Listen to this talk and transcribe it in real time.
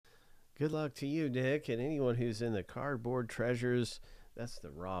Good luck to you, Nick, and anyone who's in the cardboard treasures. That's the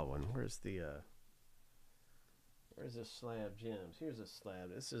raw one. Where's the slab gems? Here's a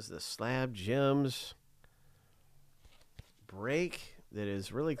slab. This is the slab gems break that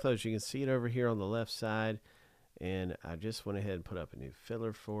is really close. You can see it over here on the left side, and I just went ahead and put up a new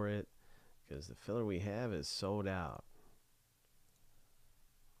filler for it because the filler we have is sold out.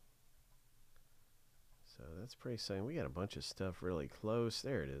 So that's pretty exciting. We got a bunch of stuff really close.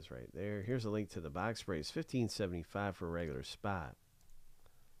 There it is right there. Here's a link to the box breaks. $15.75 for a regular spot.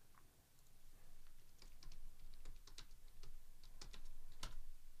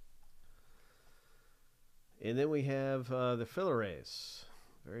 And then we have the filler race.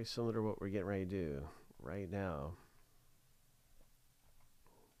 Very similar to what we're getting ready to do right now.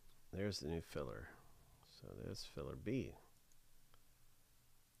 There's the new filler. So that's filler B.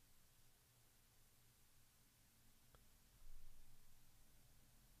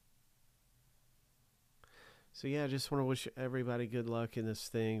 So yeah, I just want to wish everybody good luck in this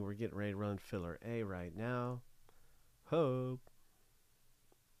thing. We're getting ready to run filler A right now. Hope.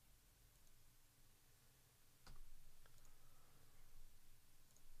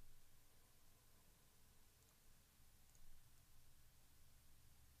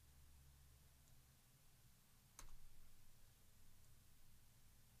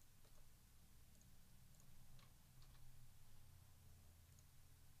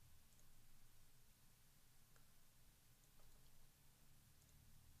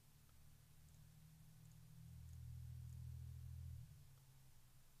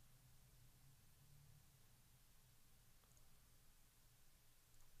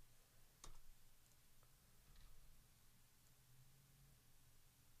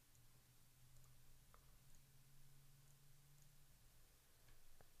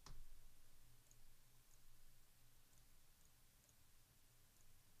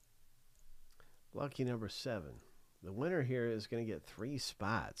 Lucky number 7. The winner here is going to get 3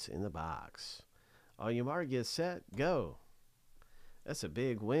 spots in the box. On your mark, get set, go. That's a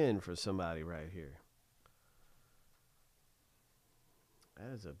big win for somebody right here.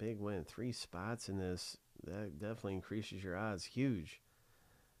 That is a big win. 3 spots in this. That definitely increases your odds huge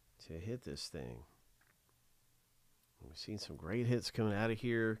to hit this thing. We've seen some great hits coming out of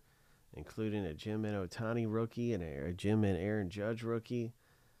here, including a Jim and Otani rookie and a Jim and Aaron Judge rookie.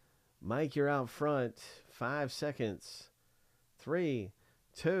 Mike, you're out front. 5 seconds. 3,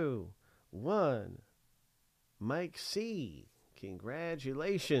 2, 1. Mike C.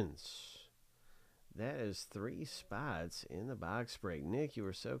 Congratulations. That is 3 spots in the box break. Nick, you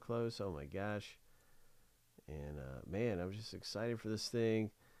were so close. Oh my gosh. And man, I'm just excited for this thing.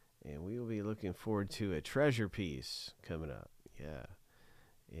 And we will be looking forward to a treasure piece coming up. Yeah.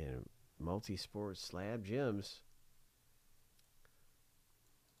 And multi-sport slab gems.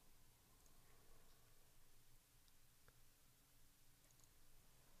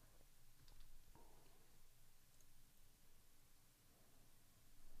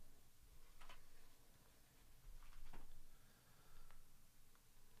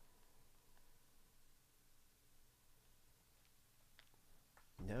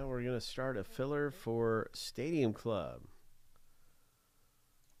 Now we're going to start a filler for Stadium Club.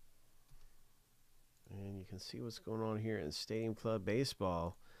 And you can see what's going on here in Stadium Club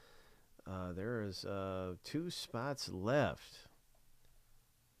Baseball. There is 2 spots left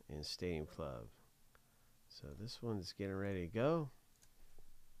in Stadium Club. So this one's getting ready to go.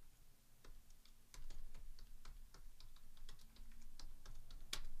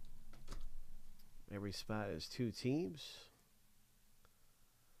 Every spot is 2 teams.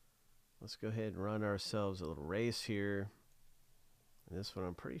 Let's go ahead and run ourselves a little race here. And this one,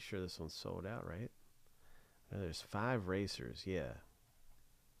 I'm pretty sure this one's sold out, right? No, there's 5 racers, yeah.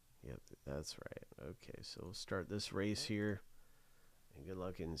 Yep, that's right. Okay, so we'll start this race here. And good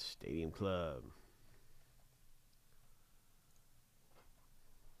luck in Stadium Club.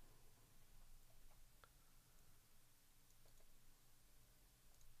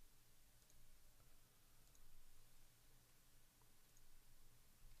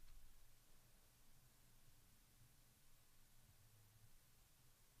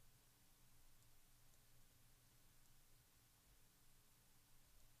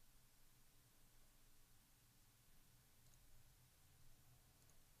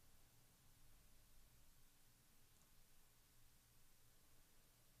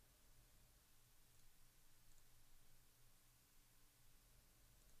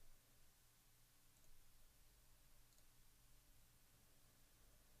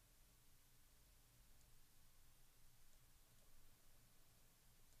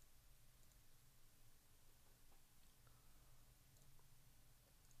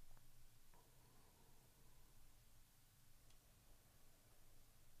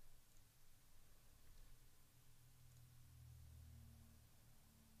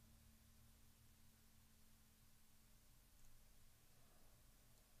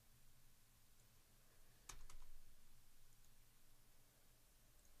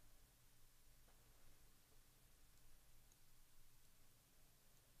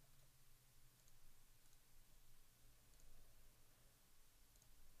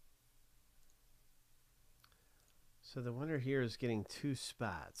 So the winner here is getting 2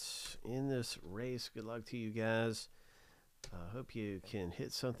 spots in this race. Good luck to you guys. Hope you can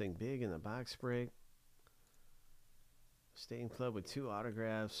hit something big in the box break. Stadium Club with 2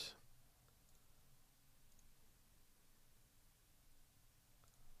 autographs.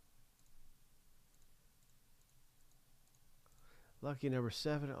 Lucky number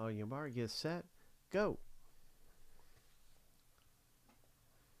 7 on your mark. Get set. Go.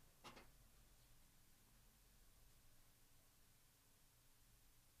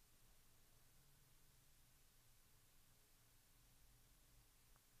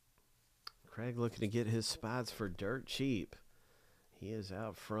 Craig looking to get his spots for dirt cheap. He is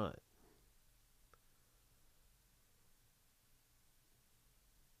out front.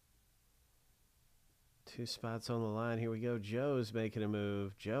 Two spots on the line. Here we go. Joe's making a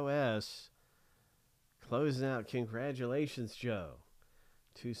move. Joe S. closing out. Congratulations, Joe.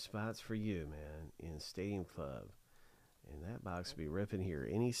 2 spots for you, man, in Stadium Club. And that box will be ripping here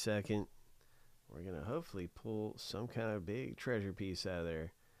any second. We're going to hopefully pull some kind of big treasure piece out of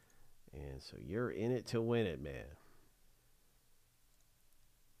there. And so you're in it to win it, man.